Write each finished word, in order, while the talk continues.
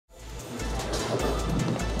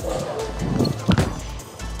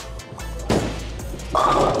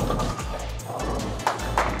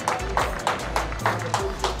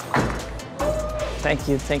Thank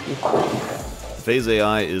you, thank you. Phaze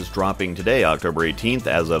AI is dropping today, October 18th,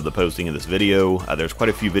 as of the posting of this video. There's quite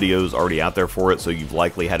a few videos already out there for it, so you've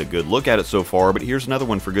likely had a good look at it so far, but here's another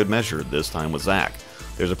one for good measure, this time with Zach.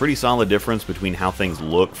 There's a pretty solid difference between how things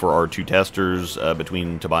look for our two testers,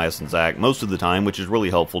 between Tobias and Zach most of the time, which is really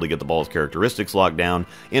helpful to get the ball's characteristics locked down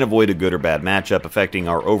and avoid a good or bad matchup affecting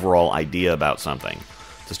our overall idea about something.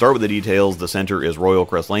 To start with the details, the center is Royal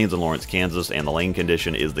Crest Lanes in Lawrence, Kansas, and the lane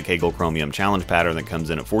condition is the Kegel Chromium Challenge pattern that comes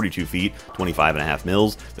in at 42 feet, 25.5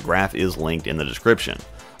 mils. The graph is linked in the description.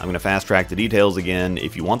 I'm going to fast track the details again.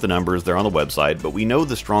 If you want the numbers, they're on the website, but we know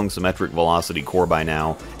the strong symmetric velocity core by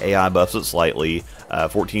now. AI buffs it slightly.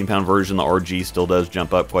 14-pound version, the RG still does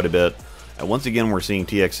jump up quite a bit. Once again, we're seeing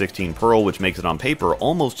TX16 Pearl, which makes it on paper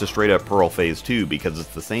almost a straight-up Pearl Phase 2 because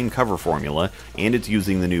it's the same cover formula, and it's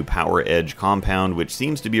using the new Power Edge compound, which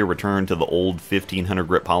seems to be a return to the old 1500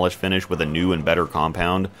 grit polish finish with a new and better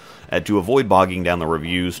compound. To avoid bogging down the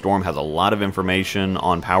review, Storm has a lot of information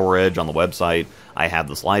on Power Edge on the website. I have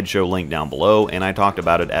the slideshow link down below, and I talked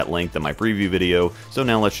about it at length in my preview video, so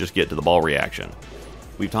now let's just get to the ball reaction.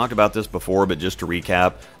 We've talked about this before, but just to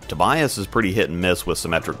recap, Tobias is pretty hit and miss with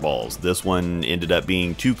symmetric balls. This one ended up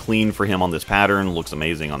being too clean for him on this pattern, looks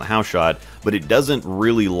amazing on the house shot, but it doesn't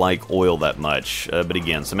really like oil that much. But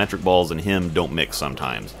again, symmetric balls and him don't mix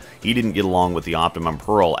sometimes. He didn't get along with the Optimum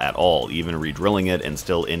Pearl at all, even re-drilling it and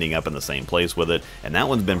still ending up in the same place with it, and that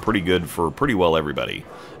one's been pretty good for pretty well everybody.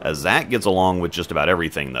 Zach gets along with just about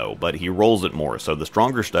everything though, but he rolls it more, so the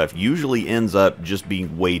stronger stuff usually ends up just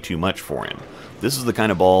being way too much for him. This is the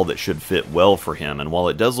kind of ball that should fit well for him, and while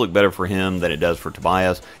it does look better for him than it does for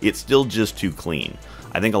Tobias, it's still just too clean.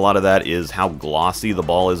 I think a lot of that is how glossy the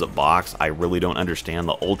ball is at box. I really don't understand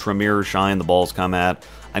the ultra mirror shine the balls come at.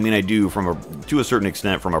 I mean, I do to a certain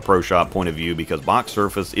extent from a pro shop point of view, because box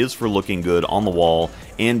surface is for looking good on the wall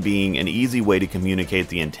and being an easy way to communicate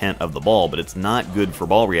the intent of the ball, but it's not good for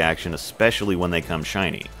ball reaction, especially when they come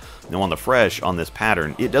shiny. Now on the fresh, on this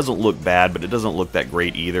pattern, it doesn't look bad, but it doesn't look that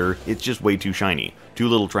great either. It's just way too shiny. Too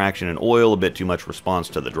little traction in oil, a bit too much response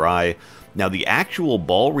to the dry. Now the actual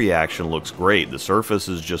ball reaction looks great. The surface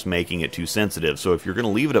is just making it too sensitive, so if you're going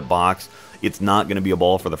to leave it at box, it's not going to be a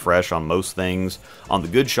ball for the fresh on most things. On the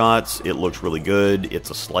good shots, it looks really good. It's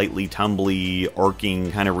a slightly tumbly,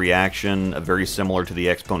 arcing kind of reaction, very similar to the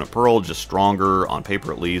Exponent Pearl, just stronger, on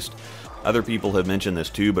paper at least. Other people have mentioned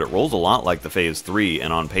this too, but it rolls a lot like the Phase 3,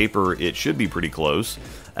 and on paper it should be pretty close.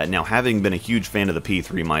 Now, having been a huge fan of the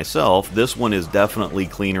P3 myself, this one is definitely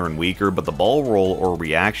cleaner and weaker, but the ball roll or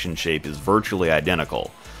reaction shape is virtually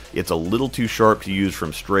identical. It's a little too sharp to use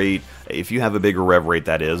from straight, if you have a bigger rev rate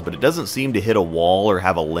that is, but it doesn't seem to hit a wall or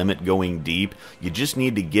have a limit going deep. You just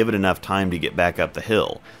need to give it enough time to get back up the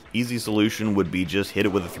hill. Easy solution would be just hit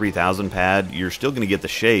it with a 3000 pad. You're still going to get the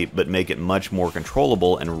shape, but make it much more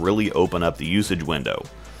controllable and really open up the usage window.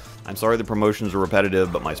 I'm sorry the promotions are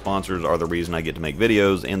repetitive, but my sponsors are the reason I get to make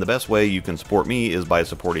videos, and the best way you can support me is by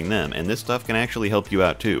supporting them, and this stuff can actually help you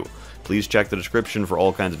out too. Please check the description for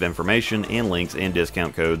all kinds of information and links and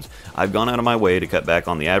discount codes. I've gone out of my way to cut back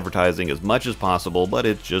on the advertising as much as possible, but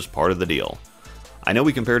it's just part of the deal. I know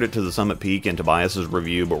we compared it to the Summit Peak in Tobias's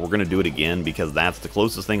review, but we're going to do it again because that's the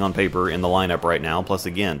closest thing on paper in the lineup right now. Plus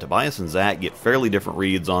again, Tobias and Zach get fairly different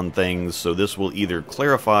reads on things, so this will either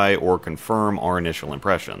clarify or confirm our initial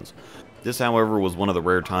impressions. This, however, was one of the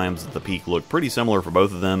rare times that the Peak looked pretty similar for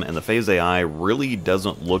both of them, and the Phaze AI really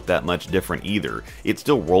doesn't look that much different either. It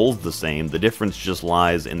still rolls the same, the difference just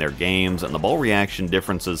lies in their games, and the ball reaction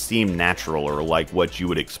differences seem natural or like what you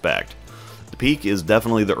would expect. The Peak is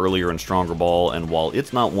definitely the earlier and stronger ball, and while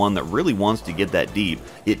it's not one that really wants to get that deep,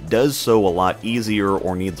 it does so a lot easier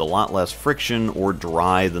or needs a lot less friction or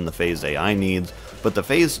dry than the Phaze AI needs, but the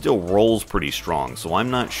Phaze still rolls pretty strong, so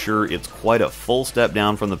I'm not sure it's quite a full step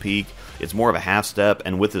down from the Peak. It's more of a half step,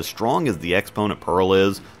 and with as strong as the Exponent Pearl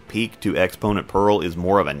is, Peak to Exponent Pearl is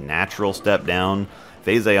more of a natural step down.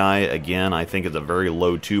 Phaze AI, again, I think is a very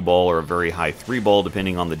low 2 ball or a very high 3 ball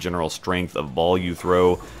depending on the general strength of ball you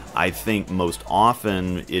throw. I think most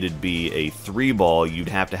often it'd be a 3 ball. You'd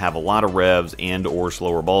have to have a lot of revs and or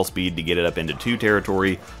slower ball speed to get it up into 2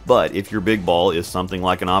 territory, but if your big ball is something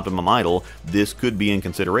like an Optimum Idol, this could be in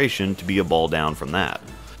consideration to be a ball down from that.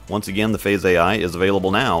 Once again, the Phaze AI is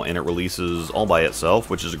available now, and it releases all by itself,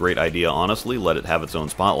 which is a great idea, honestly. Let it have its own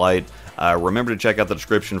spotlight. Remember to check out the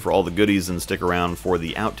description for all the goodies and stick around for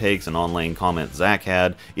the outtakes and on-lane comments Zach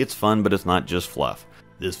had. It's fun, but it's not just fluff.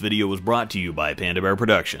 This video was brought to you by Panda Bear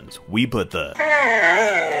Productions. We put the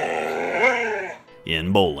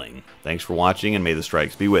in bowling. Thanks for watching, and may the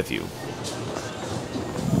strikes be with you.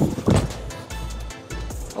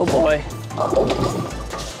 Oh boy.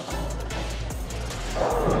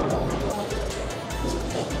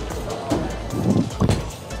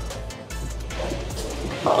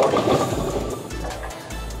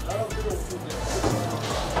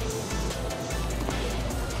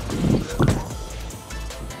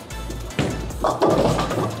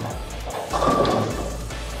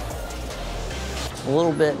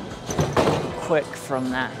 little bit quick from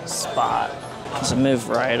that spot. So move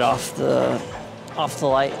right off the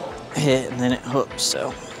light hit and then it hooks.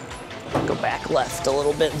 So go back left a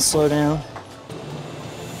little bit and slow down.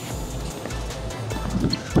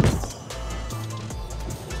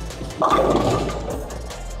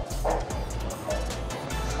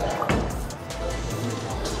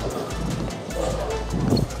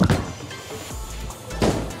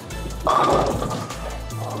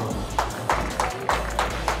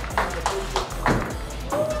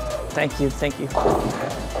 Thank you, thank you.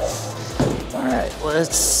 All right,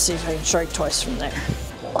 let's see if I can strike twice from there.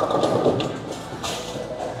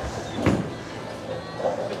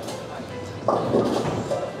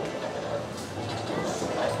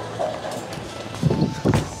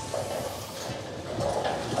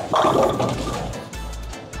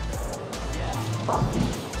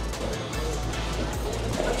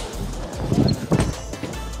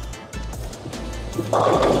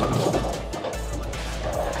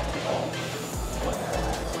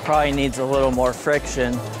 Probably needs a little more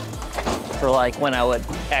friction for like when I would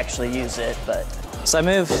actually use it, but so I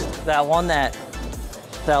moved that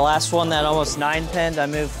last one that almost 9-pinned, I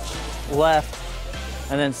moved left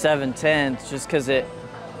and then 7/10 just because it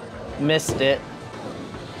missed it.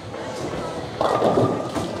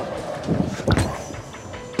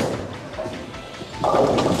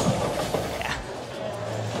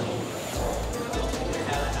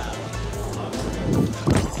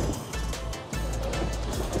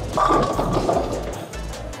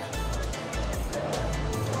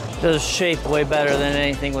 Does shape way better than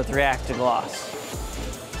anything with reactive gloss.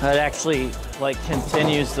 It actually like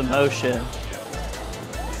continues the motion.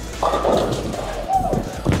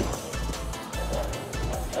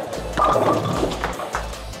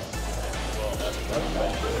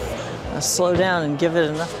 Let's slow down and give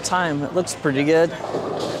it enough time. It looks pretty good.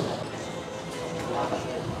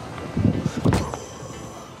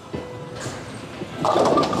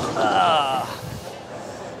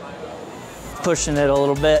 Pushing it a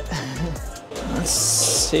little bit. Let's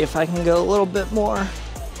see if I can go a little bit more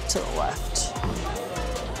to the left.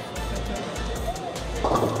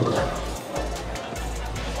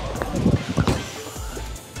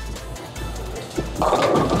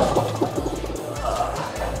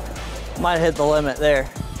 Might hit the limit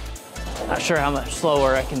there. Not sure how much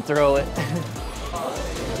slower I can throw it.